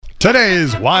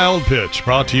Today's Wild Pitch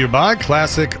brought to you by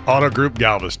Classic Auto Group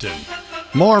Galveston.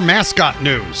 More Mascot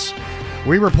news.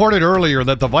 We reported earlier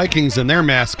that the Vikings and their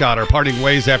mascot are parting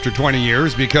ways after 20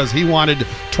 years because he wanted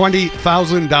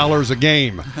 $20,000 a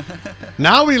game.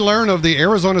 Now we learn of the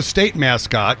Arizona State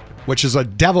mascot, which is a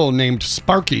devil named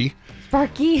Sparky.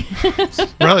 Sparky?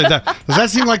 Really? Does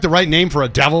that seem like the right name for a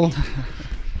devil?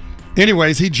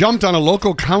 Anyways, he jumped on a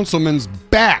local councilman's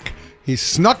back. He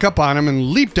snuck up on him and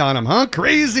leaped on him, huh?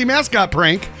 Crazy mascot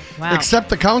prank. Wow. Except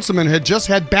the councilman had just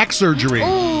had back surgery.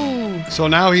 Oh. So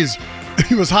now he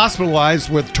was hospitalized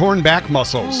with torn back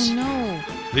muscles. Oh, no.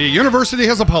 The university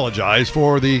has apologized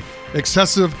for the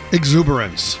excessive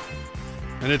exuberance.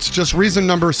 And it's just reason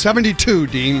number 72,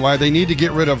 Dean, why they need to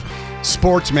get rid of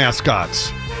sports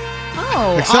mascots.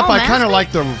 Oh, Except all I kind of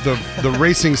mascots? like the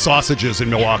racing sausages in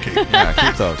Milwaukee. Yeah,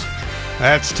 keep those.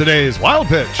 That's today's Wild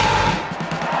Pitch.